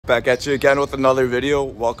Back at you again with another video.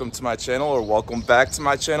 Welcome to my channel, or welcome back to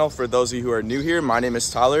my channel. For those of you who are new here, my name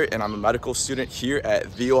is Tyler and I'm a medical student here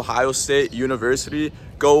at The Ohio State University.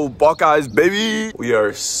 Go Buckeyes, baby! We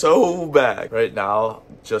are so back. Right now,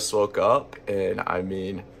 just woke up and I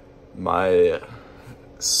mean, my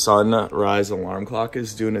sunrise alarm clock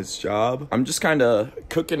is doing its job. I'm just kind of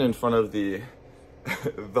cooking in front of the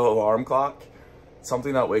alarm clock.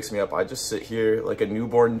 Something that wakes me up. I just sit here like a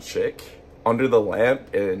newborn chick under the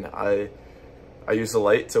lamp, and I use the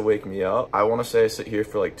light to wake me up. I want to say I sit here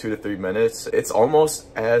for like 2 to 3 minutes. It's almost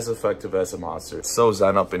as effective as a monster. It's so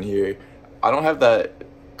zen up in here. I don't have that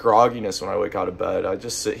grogginess when I wake out of bed. I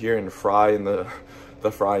just sit here and fry in the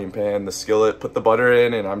frying pan, the skillet, put the butter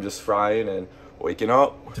in, and I'm just frying and waking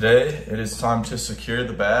up. Today, it is time to secure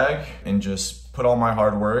the bag and just put all my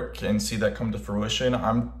hard work and see that come to fruition.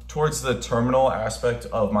 I'm towards the terminal aspect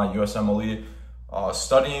of my USMLE.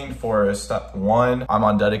 Studying for step 1. I'm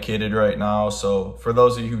on dedicated right now. So for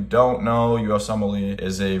those of you who don't know, USMLE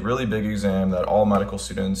is a really big exam that all medical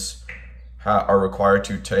students are required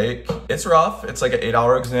to take. It's rough. It's like an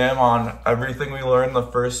 8-hour exam on everything we learned the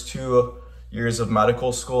first 2 years of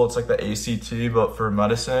medical school. It's like the ACT, but for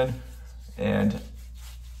medicine. And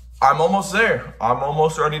I'm almost there. I'm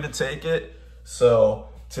almost ready to take it. So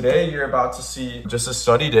today you're about to see just a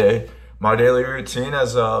study day. My daily routine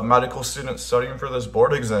as a medical student studying for this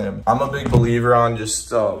board exam. I'm a big believer on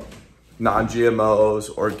just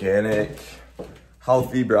non-GMOs, organic,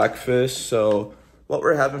 healthy breakfast. So what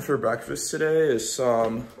we're having for breakfast today is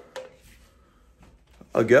a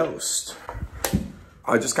ghost.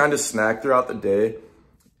 I just kind of snack throughout the day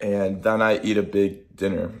and then I eat a big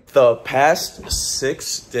dinner. The past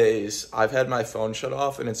 6 days, I've had my phone shut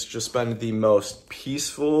off and it's just been the most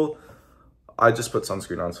peaceful. I just put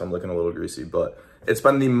sunscreen on, so I'm looking a little greasy, but it's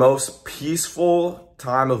been the most peaceful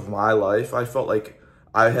time of my life. I felt like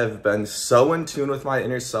I have been so in tune with my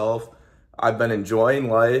inner self. I've been enjoying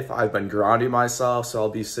life. I've been grounding myself, so I'll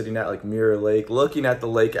be sitting at like Mirror Lake, looking at the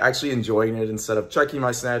lake, actually enjoying it instead of checking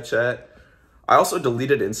my Snapchat. I also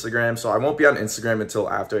deleted Instagram, so I won't be on Instagram until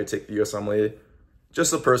after I take the USMLE.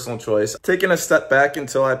 Just a personal choice. Taking a step back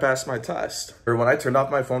until I pass my test. Or when I turned off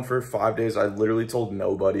my phone for 5 days, I literally told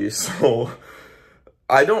nobody. So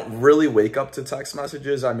I don't really wake up to text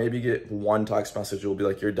messages. I maybe get one text message. It will be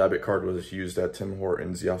like, your debit card was used at Tim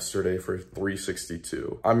Hortons yesterday for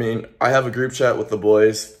 $362. I mean, I have a group chat with the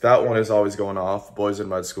boys. That one is always going off. Boys in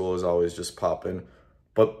med school is always just popping.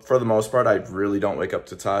 But for the most part, I really don't wake up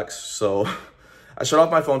to text. So I shut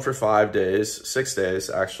off my phone for 5 days, 6 days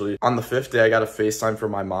actually. On the 5th day, I got a FaceTime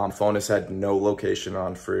from my mom. Phone has had no location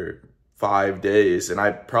on for 5 days. And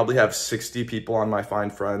I probably have 60 people on my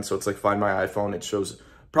Find Friends. So it's like Find My iPhone. It shows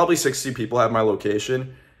probably 60 people have my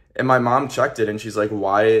location. And my mom checked it and she's like,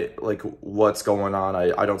 why, like, what's going on?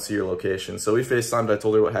 I don't see your location. So we FaceTimed. I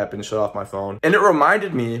told her what happened, shut off my phone. And it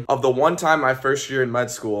reminded me of the one time my first year in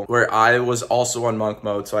med school where I was also on monk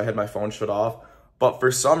mode. So I had my phone shut off. But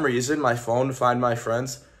for some reason, my phone, Find My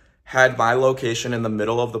Friends, had my location in the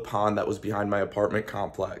middle of the pond that was behind my apartment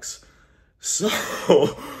complex. So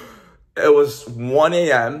it was 1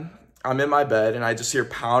 a.m. I'm in my bed and I just hear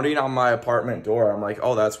pounding on my apartment door. I'm like,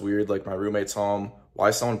 oh, that's weird. Like, my roommate's home. Why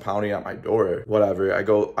is someone pounding at my door? Whatever. I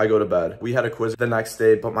go to bed. We had a quiz the next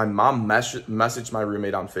day, but my mom messaged my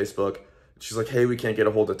roommate on Facebook. She's like, hey, we can't get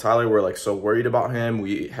a hold of Tyler. We're like so worried about him.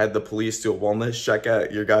 We had the police do a wellness check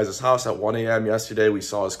at your guys' house at 1 a.m. yesterday. We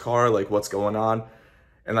saw his car, like, what's going on?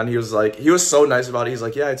 And then he was like, he was so nice about it. He's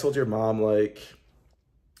like, yeah, I told your mom, like,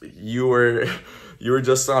 you were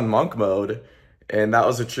just on monk mode. And that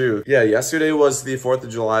was the truth. Yeah, yesterday was the 4th of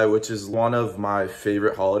July, which is one of my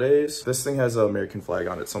favorite holidays. This thing has an American flag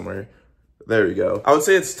on it somewhere. There we go. I would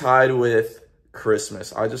say it's tied with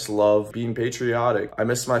Christmas. I just love being patriotic. I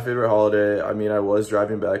missed my favorite holiday. I mean, I was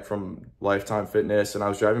driving back from Lifetime Fitness and I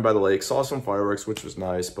was driving by the lake, saw some fireworks, which was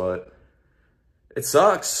nice, but it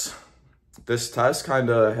sucks. This test kind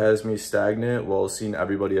of has me stagnant while seeing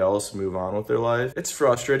everybody else move on with their life. It's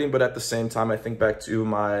frustrating, but at the same time, I think back to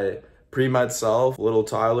my pre-med self, little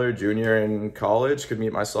Tyler, junior in college, could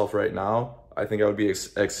meet myself right now. I think I would be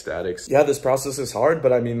ecstatic. Yeah, this process is hard,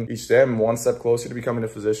 but I mean, each day I'm one step closer to becoming a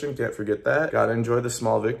physician. Can't forget that. Gotta enjoy the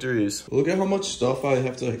small victories. Look at how much stuff I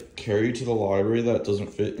have to carry to the library that doesn't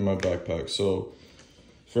fit in my backpack. So,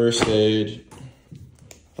 first aid,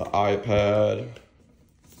 the iPad,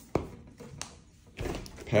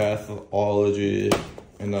 pathology,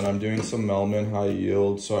 and then I'm doing some Melman high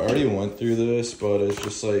yield. So I already went through this, but it's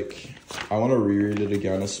just like, I want to reread it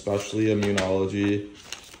again, especially immunology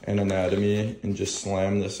and anatomy, and just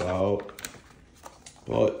slam this out.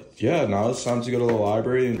 But yeah, now it's time to go to the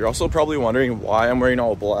library. You're also probably wondering why I'm wearing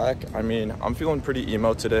all black. I mean, I'm feeling pretty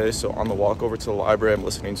emo today, so on the walk over to the library, I'm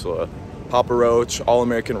listening to a Papa Roach, All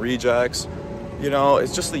American Rejects. You know,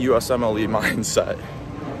 it's just the USMLE mindset.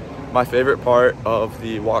 My favorite part of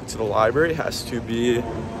the walk to the library has to be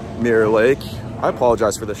Mirror Lake. I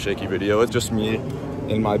apologize for the shaky video. It's just me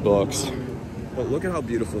in my books. But look at how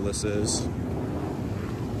beautiful this is.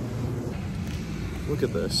 Look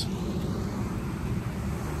at this.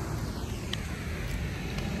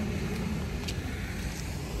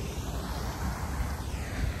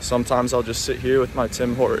 Sometimes I'll just sit here with my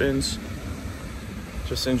Tim Hortons,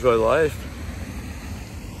 just enjoy life.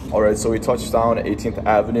 All right, so we touched down 18th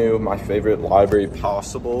Avenue, my favorite library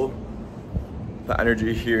possible. The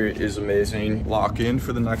energy here is amazing. Lock in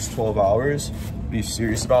for the next 12 hours, be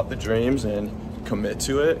serious about the dreams and commit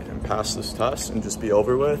to it and pass this test and just be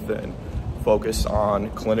over with and focus on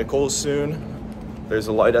clinicals soon. There's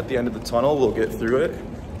a light at the end of the tunnel. We'll get through it.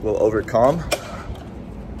 We'll overcome.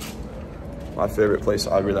 My favorite place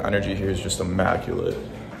ever. The energy here is just immaculate.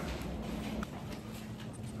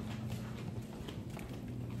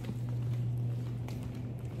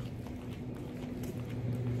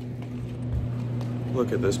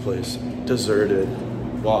 Look at this place, deserted.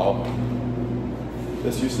 Wow.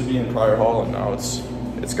 This used to be in Pryor Hall and now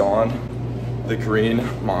it's gone. The green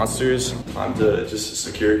monsters. Time to just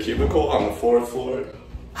secure a cubicle on the 4th floor.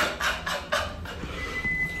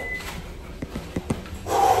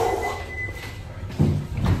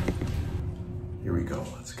 Here we go,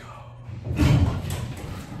 let's go.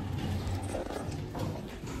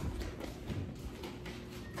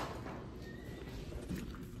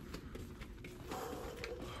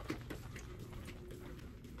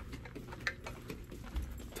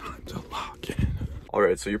 Time to lock in. All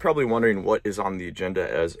right, so you're probably wondering what is on the agenda,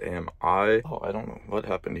 as am I. Oh, I don't know what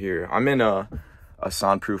happened here. I'm in a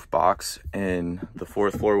soundproof box in the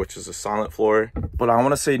 4th floor, which is a silent floor. But I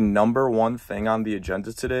want to say number one thing on the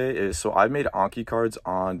agenda today is, so I made Anki cards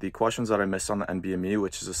on the questions that I missed on the NBME,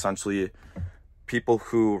 which is essentially people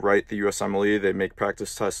who write the USMLE, they make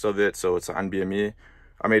practice tests of it, so it's an NBME.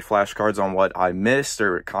 I made flashcards on what I missed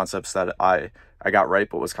or concepts that I got right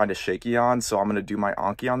but was kind of shaky on, so I'm going to do my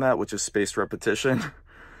Anki on that, which is spaced repetition,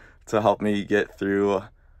 to help me get through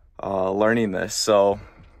learning this. So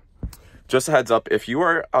just a heads up, if you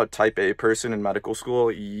are a type A person in medical school,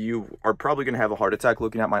 you are probably going to have a heart attack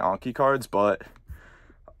looking at my Anki cards, but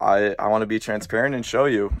I want to be transparent and show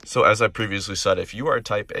you. So as I previously said, if you are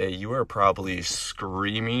type A, you are probably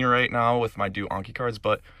screaming right now with my due Anki cards,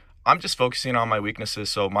 but I'm just focusing on my weaknesses.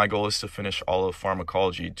 So my goal is to finish all of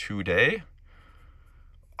pharmacology today.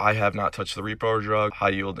 I have not touched the pryor drug,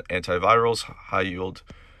 high yield antivirals, high yield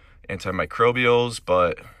antimicrobials,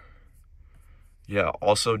 but yeah,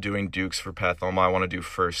 also doing Dukes for pathoma. I want to do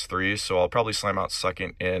first 3, so I'll probably slam out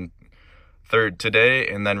 2nd and 3rd today,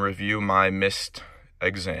 and then review my missed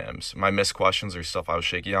exams, my missed questions or stuff I was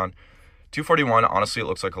shaky on. 241, honestly, it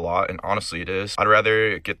looks like a lot, and honestly it is. I'd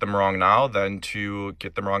rather get them wrong now than to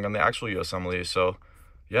get them wrong on the actual USMLE. So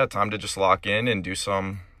yeah, time to just lock in and do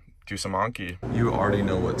some Anki. You already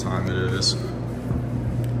know what time it is.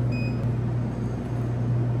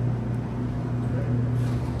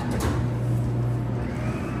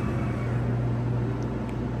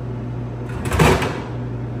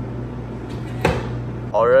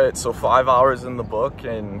 All right, so 5 hours in the book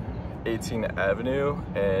in 18th Avenue,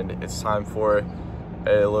 and it's time for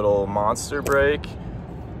a little monster break.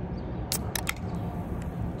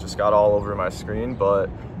 Just got all over my screen, but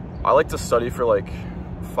I like to study for like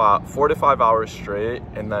 4 to 5 hours straight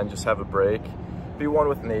and then just have a break. Be one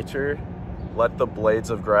with nature. Let the blades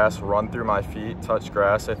of grass run through my feet, touch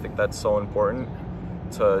grass. I think that's so important,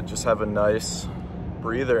 to just have a nice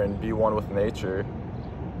breather and be one with nature.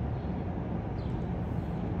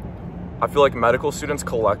 I feel like medical students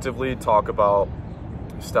collectively talk about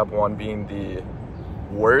step 1 being the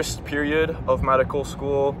worst period of medical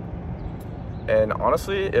school. And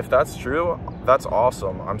honestly, if that's true, that's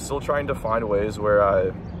awesome. I'm still trying to find ways where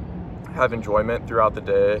I have enjoyment throughout the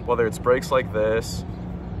day, whether it's breaks like this,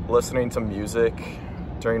 listening to music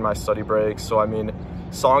during my study breaks. So I mean,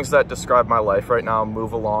 songs that describe my life right now: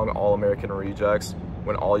 Move Along, All American Rejects,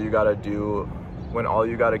 When All You Gotta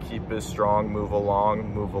Keep Is Strong, Move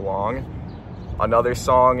Along, Move Along. Another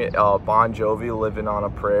song, Bon Jovi, Living on a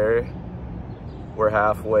Prayer. We're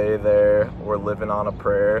halfway there, we're living on a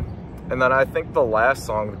prayer. And then I think the last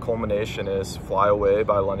song, the culmination, is Fly Away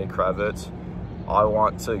by Lenny Kravitz. I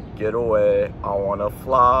want to get away, I want to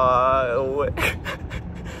fly away.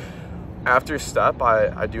 After STEP,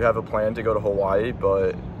 I do have a plan to go to Hawaii,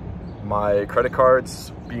 but my credit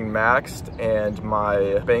card's being maxed and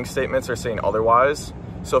my bank statements are saying otherwise.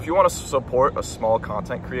 So if you want to support a small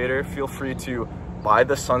content creator, feel free to buy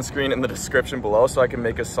the sunscreen in the description below so I can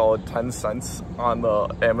make a solid 10 cents on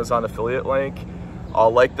the Amazon affiliate link.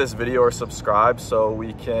 I'll like this video or subscribe so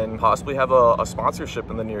we can possibly have a sponsorship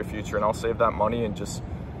in the near future, and I'll save that money and just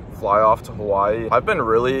fly off to Hawaii. I've been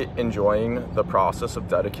really enjoying the process of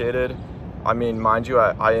dedicated. I mean, mind you,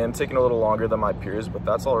 I am taking a little longer than my peers, but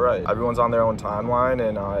that's all right. Everyone's on their own timeline,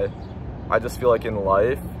 and I just feel like in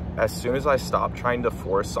life, as soon as I stop trying to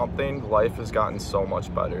force something, life has gotten so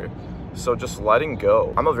much better. So just letting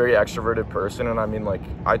go. I'm a very extroverted person, and I mean, like,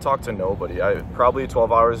 I talk to nobody. I probably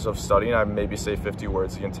 12 hours of studying, I maybe say 50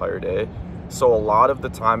 words the entire day. So a lot of the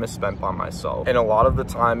time is spent by myself, and a lot of the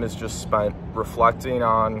time is just spent reflecting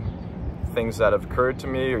on things that have occurred to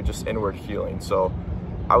me or just inward healing. So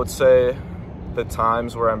I would say the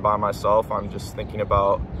times where I'm by myself, I'm just thinking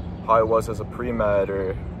about how I was as a pre-med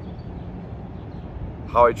or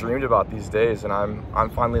how I dreamed about these days, and I'm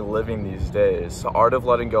finally living these days. The art of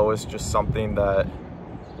letting go is just something that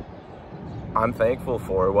I'm thankful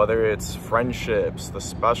for, whether it's friendships, the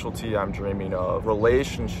specialty I'm dreaming of,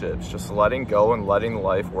 relationships, just letting go and letting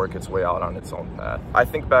life work its way out on its own path. I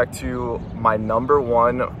think back to my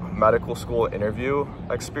 #1 medical school interview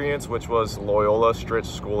experience, which was Loyola Stritch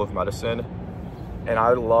School of Medicine. And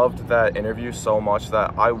I loved that interview so much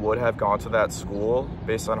that I would have gone to that school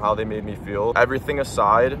based on how they made me feel. Everything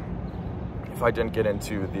aside, if I didn't get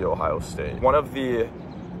into the Ohio State. One of the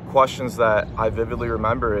questions that I vividly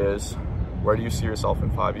remember is, where do you see yourself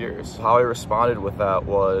in 5 years? How I responded with that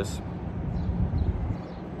was,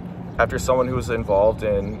 after someone who was involved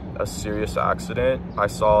in a serious accident, I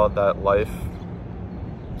saw that life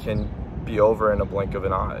can be over in a blink of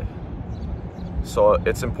an eye. So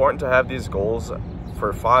it's important to have these goals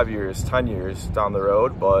for 5 years, 10 years down the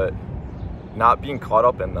road, but not being caught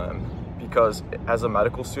up in them. Because as a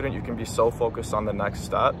medical student, you can be so focused on the next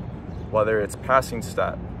step, whether it's passing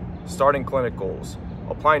step, starting clinicals,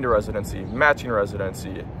 applying to residency, matching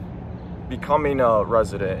residency, becoming a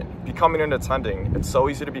resident, becoming an attending. It's so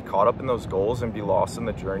easy to be caught up in those goals and be lost in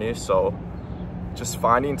the journey. So just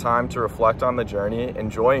finding time to reflect on the journey,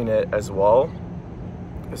 enjoying it as well,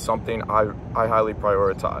 is something I highly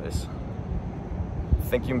prioritize.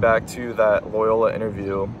 Thinking back to that Loyola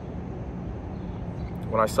interview,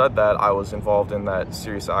 when I said that I was involved in that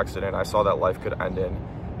serious accident, I saw that life could end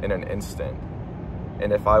in an instant.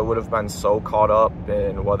 And if I would have been so caught up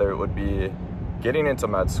in whether it would be getting into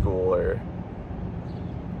med school or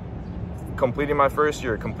completing my first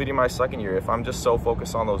year, completing my second year, if I'm just so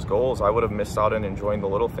focused on those goals, I would have missed out on enjoying the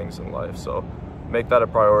little things in life. So make that a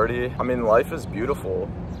priority. I mean, life is beautiful.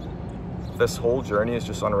 This whole journey is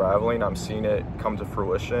just unraveling. I'm seeing it come to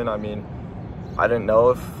fruition. I mean, I didn't know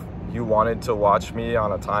if you wanted to watch me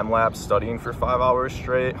on a time lapse studying for 5 hours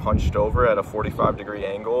straight, hunched over at a 45-degree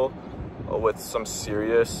angle with some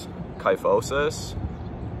serious kyphosis.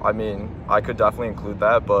 I mean, I could definitely include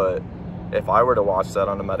that, but if I were to watch that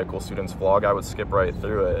on a medical student's vlog, I would skip right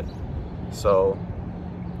through it. So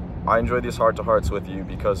I enjoy these heart-to-hearts with you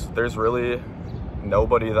because there's really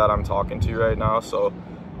nobody that I'm talking to right now. So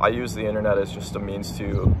I use the internet as just a means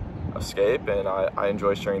to escape, and I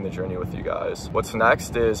enjoy sharing the journey with you guys. What's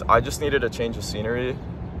next is I just needed a change of scenery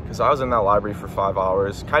because I was in that library for 5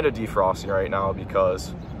 hours, kind of defrosting right now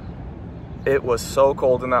because it was so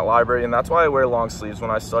cold in that library, and that's why I wear long sleeves when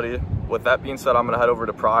I study. With that being said, I'm gonna head over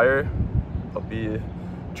to Pryor. I'll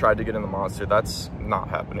tried to get in the Monster. That's not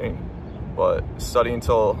happening, but studying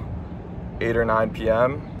until 8 or 9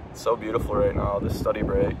 p.m. It's so beautiful right now, this study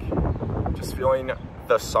break. Just feeling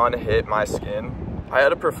the sun hit my skin. I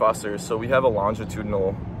had a professor, so we have a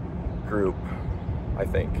longitudinal group, I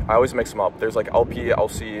think. I always mix them up. There's like LP,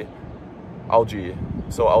 LC,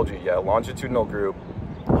 LG. So LG, yeah, longitudinal group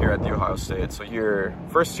here at the Ohio State. So your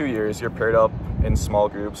first 2 years, you're paired up in small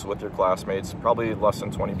groups with your classmates, probably less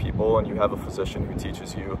than 20 people, and you have a physician who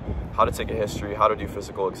teaches you how to take a history, how to do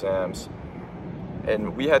physical exams.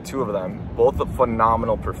 And we had 2 of them, both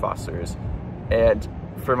phenomenal professors. And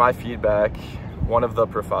for my feedback, one of the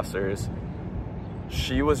professors,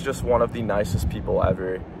 she was just one of the nicest people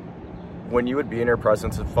ever. When you would be in her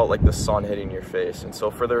presence, it felt like the sun hitting your face. And so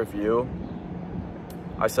for the review,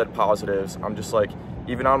 I said positives. I'm just like,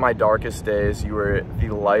 even on my darkest days, you were the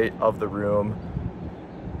light of the room.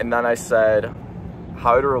 And then I said,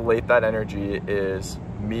 how to relate that energy is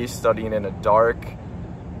me studying in a dark,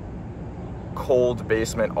 cold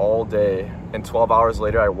basement all day, and 12 hours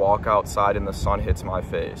later I walk outside and the sun hits my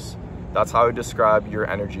face. That's how I describe your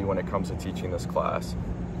energy when it comes to teaching this class.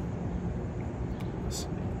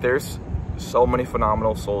 There's So many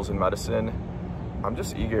phenomenal souls in medicine. I'm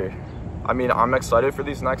just eager. I mean, I'm excited for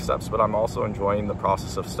these next steps, but I'm also enjoying the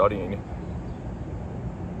process of studying.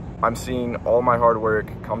 I'm seeing all my hard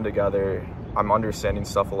work come together. I'm understanding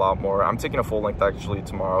stuff a lot more. I'm taking a full length actually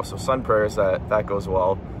tomorrow, so send prayers that goes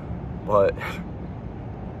well. But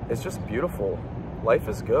it's just beautiful. Life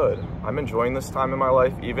is good. I'm enjoying this time in my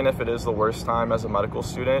life, even if it is the worst time as a medical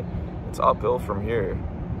student. It's uphill from here.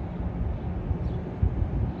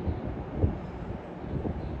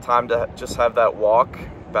 Time to just have that walk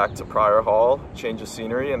back to Pryor Hall, change the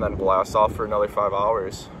scenery, and then blast off for another 5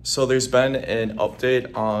 hours. So there's been an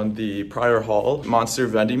update on the Pryor Hall monster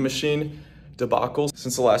vending machine debacle.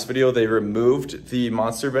 Since the last video, they removed the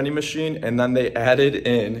monster vending machine and then they added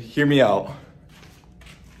in, hear me out,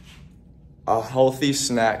 a healthy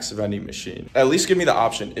snacks vending machine. At least give me the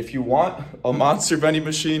option. If you want a monster vending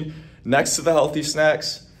machine next to the healthy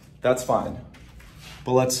snacks, that's fine.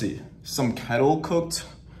 But let's see, some kettle cooked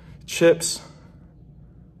chips.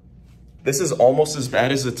 This is almost as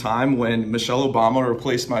bad as the time when Michelle Obama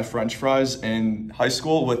replaced my French fries in high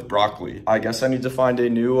school with broccoli. I guess I need to find a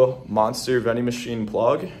new monster vending machine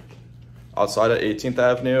plug outside of 18th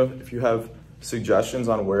Avenue. If you have suggestions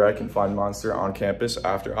on where I can find Monster on campus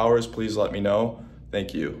after hours, please let me know.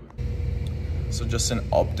 Thank you. So just an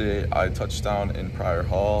update, I touched down in Pryor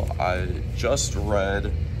Hall. I just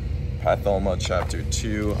read Pathoma Chapter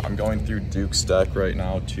 2. I'm going through Duke's deck right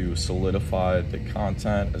now to solidify the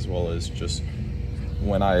content, as well as just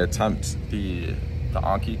when I attempt the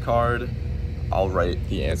Anki card, I'll write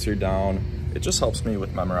the answer down. It just helps me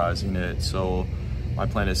with memorizing it. So my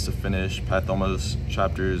plan is to finish Pathoma's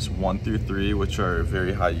chapters 1 through 3, which are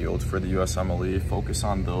very high yield for the USMLE, focus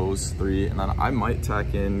on those 3, and then I might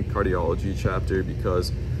tack in cardiology chapter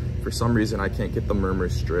because for some reason I can't get the murmur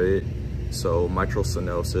straight. So mitral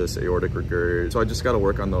stenosis, aortic regurg. So I just got to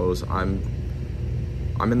work on those. I'm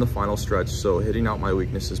in the final stretch, so hitting out my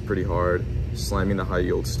weakness is pretty hard. Slamming the high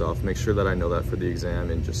yield stuff, make sure that I know that for the exam,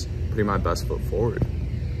 and just putting my best foot forward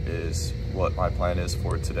is what my plan is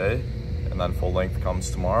for today. And then full length comes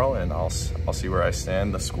tomorrow, and I'll see where I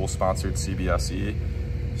stand. The school sponsored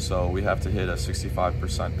CBSE, so we have to hit a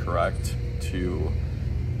 65% correct to.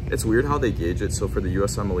 It's weird how they gauge it. So for the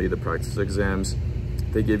USMLE, the practice exams,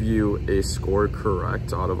 they give you a score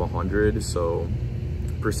correct out of 100, so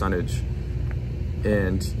percentage,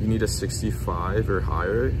 and you need a 65 or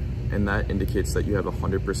higher, and that indicates that you have a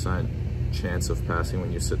 100% chance of passing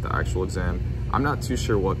when you sit the actual exam. I'm not too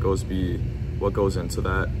sure what goes into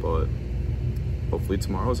that, but hopefully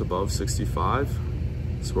tomorrow is above 65.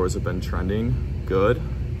 Scores have been trending good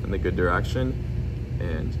in the good direction,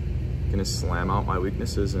 and gonna slam out my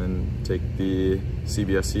weaknesses and take the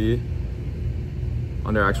CBSE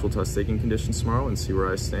under actual test taking conditions tomorrow and see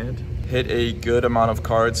where I stand. Hit a good amount of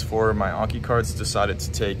cards for my Anki cards. Decided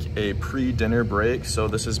to take a pre-dinner break. So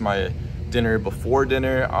this is my dinner before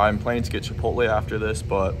dinner. I'm planning to get Chipotle after this,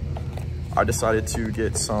 but I decided to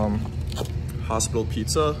get some hospital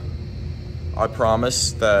pizza. I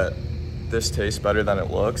promise that this tastes better than it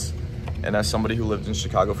looks. And as somebody who lived in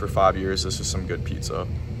Chicago for 5 years, this is some good pizza.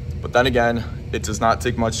 But then again, it does not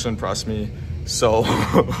take much to impress me. So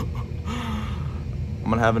I'm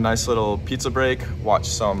gonna have a nice little pizza break, watch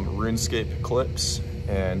some RuneScape clips,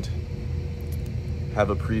 and have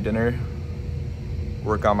a pre-dinner,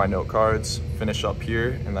 work on my note cards, finish up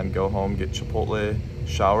here, and then go home, get Chipotle,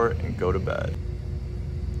 shower, and go to bed.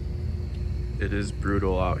 It is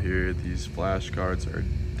brutal out here. These flashcards are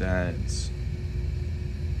dense.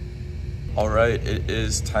 All right, it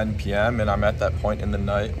is 10 p.m. and I'm at that point in the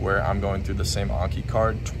night where I'm going through the same Anki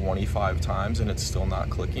card 25 times and it's still not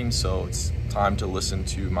clicking. So it's time to listen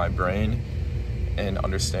to my brain and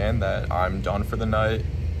understand that I'm done for the night.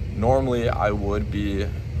 Normally I would be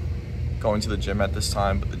going to the gym at this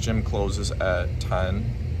time, but the gym closes at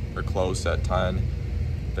 10 or closed at 10.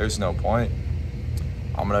 There's no point.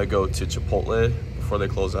 I'm gonna go to Chipotle before they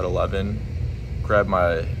close at 11, grab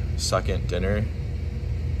my second dinner,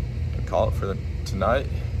 call it for tonight.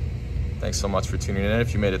 Thanks so much for tuning in.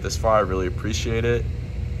 If you made it this far, I really appreciate it.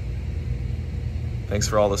 Thanks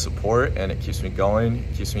for all the support, and it keeps me going,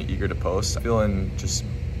 it keeps me eager to post. I'm feeling just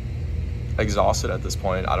exhausted at this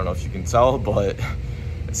point. I don't know if you can tell, but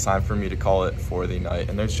it's time for me to call it for the night.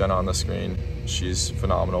 And there's Jenna on the screen. She's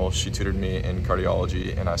phenomenal. She tutored me in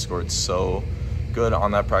cardiology and I scored so good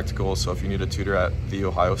on that practical. So if you need a tutor at the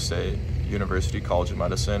Ohio State University College of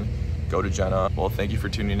Medicine, go to Jenna. Well, thank you for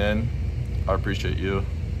tuning in. I appreciate you.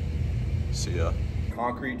 See ya.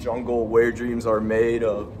 Concrete jungle where dreams are made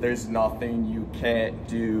of. There's nothing you can't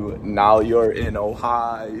do. Now you're in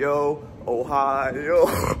Ohio, Ohio.